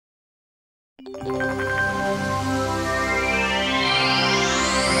Macaé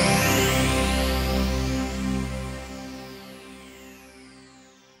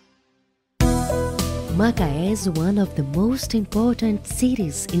is one of the most important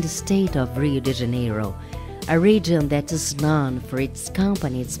cities in the state of Rio de Janeiro, a region that is known for its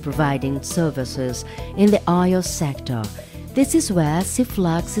companies providing services in the oil sector. This is where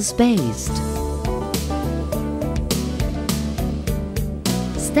Seaflux is based.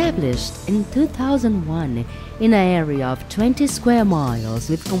 Established in 2001 in an area of 20 square miles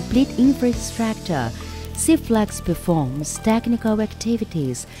with complete infrastructure, Seaflux performs technical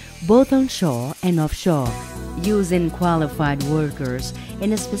activities both onshore and offshore, using qualified workers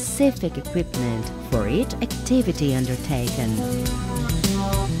and specific equipment for each activity undertaken.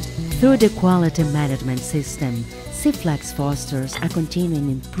 Through the quality management system, Seaflux fosters a continuing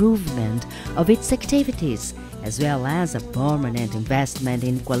improvement of its activities, as well as a permanent investment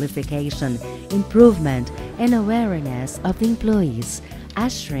in qualification, improvement, and awareness of the employees,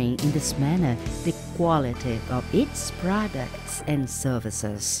 assuring in this manner the quality of its products and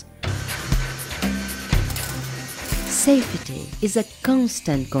services. Safety is a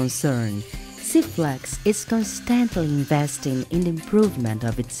constant concern. Seaflux is constantly investing in the improvement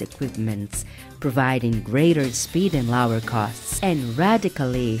of its equipment, providing greater speed and lower costs, and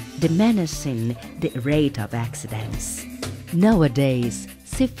radically diminishing the rate of accidents. Nowadays,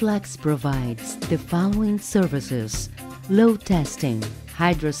 Seaflux provides the following services: load testing,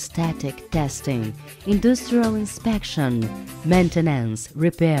 hydrostatic testing, industrial inspection, maintenance,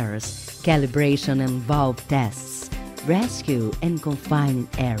 repairs, calibration and valve tests, rescue and confinement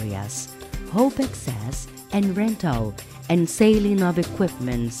areas, hope access and rental, and sailing of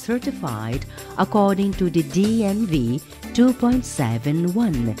equipment certified according to the DNV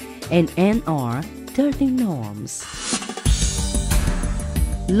 2.71 and NR 13 norms.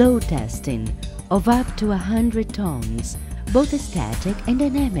 Load testing of up to 100 tons, both static and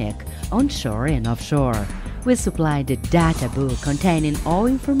dynamic, onshore and offshore. We supply the data book containing all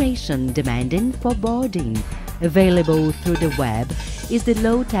information demanded for boarding. Available through the web is the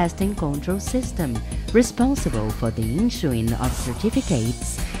load testing control system, responsible for the issuing of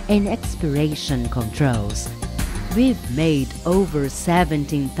certificates and expiration controls. We've made over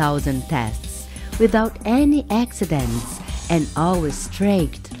 17,000 tests without any accidents, and always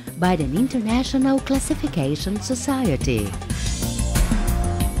tracked by the International Classification Society.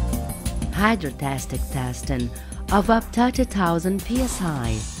 Hydrostatic testing of up 30,000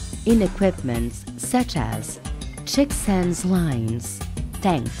 psi in equipment such as checksand lines,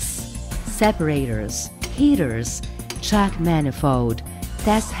 tanks, separators, heaters, chuck manifold,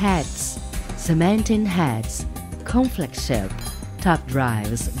 test heads, cementing heads, conflict ship, top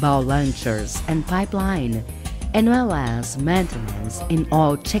drives, bow launchers, and pipeline, as well as maintenance in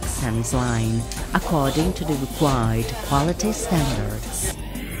all checksand line according to the required quality standards.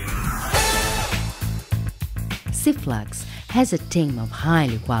 Seaflux has a team of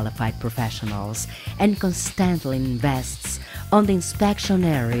highly qualified professionals and constantly invests on the inspection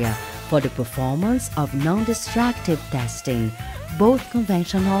area for the performance of non-destructive testing, both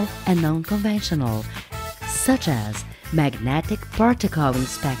conventional and non-conventional, such as magnetic particle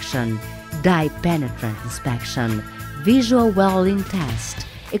inspection, dye penetrant inspection, visual welding test,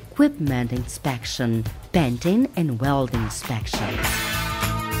 equipment inspection, painting and welding inspection.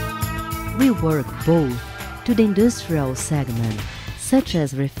 We work both to the industrial segment, such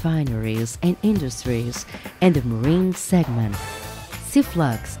as refineries and industries, and the marine segment.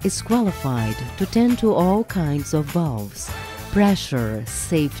 Seaflux is qualified to tend to all kinds of valves: pressure,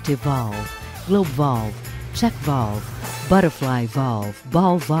 safety valve, globe valve, check valve, butterfly valve,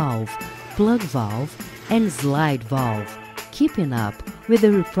 ball valve, plug valve, and slide valve, keeping up with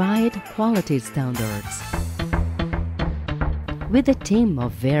the required quality standards. With a team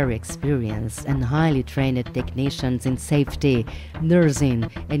of very experienced and highly trained technicians in safety, nursing,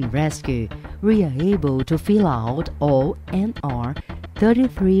 and rescue, we are able to fill out all NR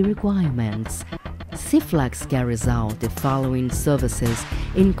 33 requirements. Seaflux carries out the following services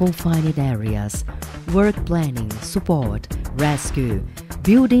in confined areas: work planning, support, rescue,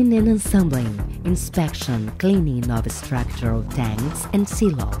 building and assembling, inspection, cleaning of structural tanks and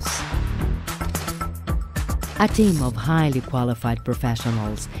silos. A team of highly qualified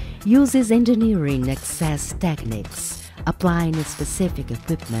professionals uses engineering access techniques, applying specific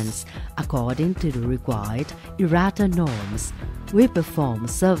equipment according to the required IRATA norms. We perform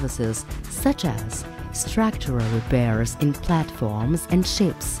services such as structural repairs in platforms and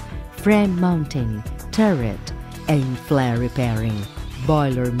ships, frame mounting, turret, and flare repairing,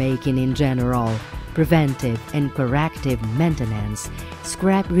 boiler making in general, preventive and corrective maintenance,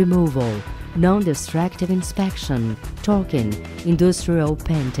 scrap removal, non-destructive inspection, torquing, industrial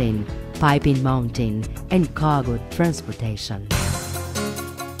painting, piping mounting, and cargo transportation.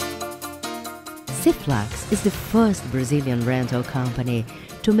 Seaflux is the first Brazilian rental company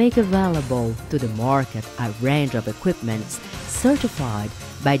to make available to the market a range of equipments certified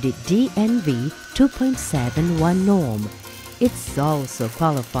by the DNV 2.71 norm. It's also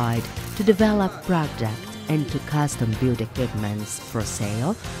qualified to develop projects and to custom-build equipments for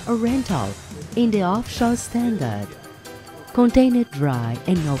sale or rental in the offshore standard. Container dry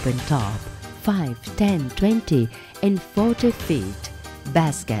and open top, 5, 10, 20, and 40 feet,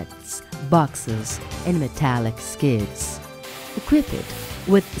 baskets, boxes, and metallic skids. Equipped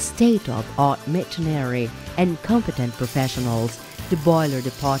with state-of-the-art machinery and competent professionals, the boiler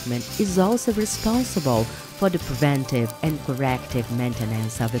department is also responsible for the preventive and corrective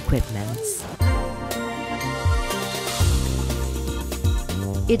maintenance of equipments.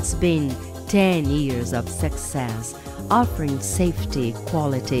 It's been 10 years of success, offering safety,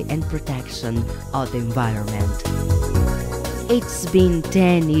 quality, and protection of the environment. It's been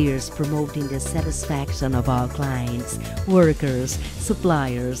 10 years promoting the satisfaction of our clients, workers,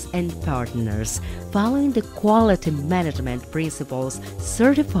 suppliers, and partners, following the quality management principles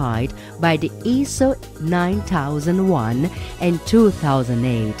certified by the ISO 9001 and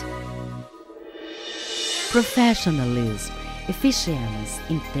 2008. Professionalism, efficiency,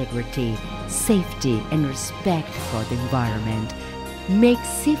 integrity, safety, and respect for the environment makes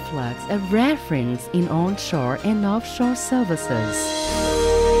Seaflux a reference in onshore and offshore services.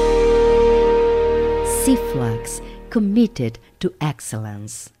 Seaflux, committed to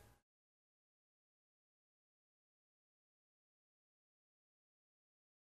excellence.